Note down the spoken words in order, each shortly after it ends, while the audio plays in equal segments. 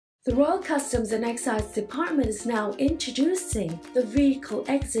The Royal Customs and Excise Department is now introducing the Vehicle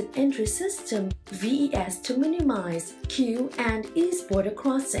Exit Entry System VES to minimize queue and ease border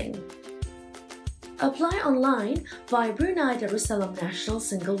crossing. Apply online via Brunei Darussalam National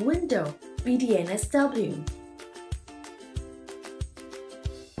Single Window BDNSW.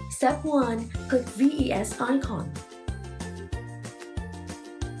 Step 1. Click VES icon.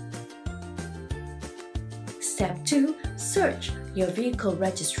 Step 2. Search your vehicle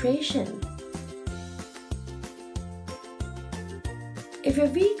registration. If your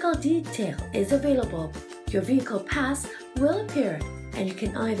vehicle detail is available, your vehicle pass will appear and you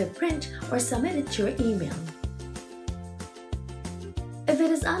can either print or submit it to your email. If it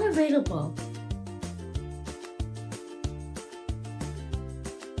is unavailable,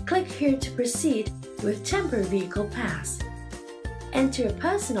 click here to proceed with temporary vehicle pass. Enter your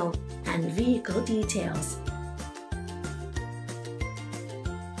personal and vehicle details.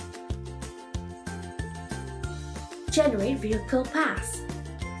 Generate vehicle pass.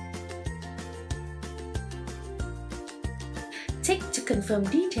 Tick to confirm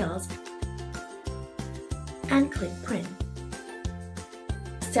details and click print.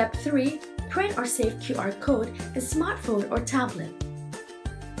 Step 3. Print or save QR code in smartphone or tablet.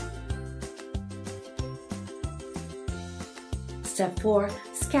 Step 4.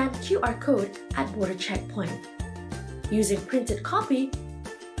 Scan QR code at border checkpoint using printed copy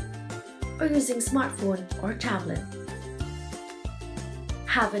or using smartphone or tablet.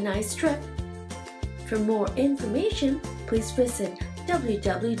 Have a nice trip. For more information, please visit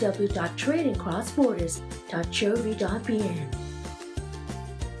www.tradingcrossborders.gov.bn.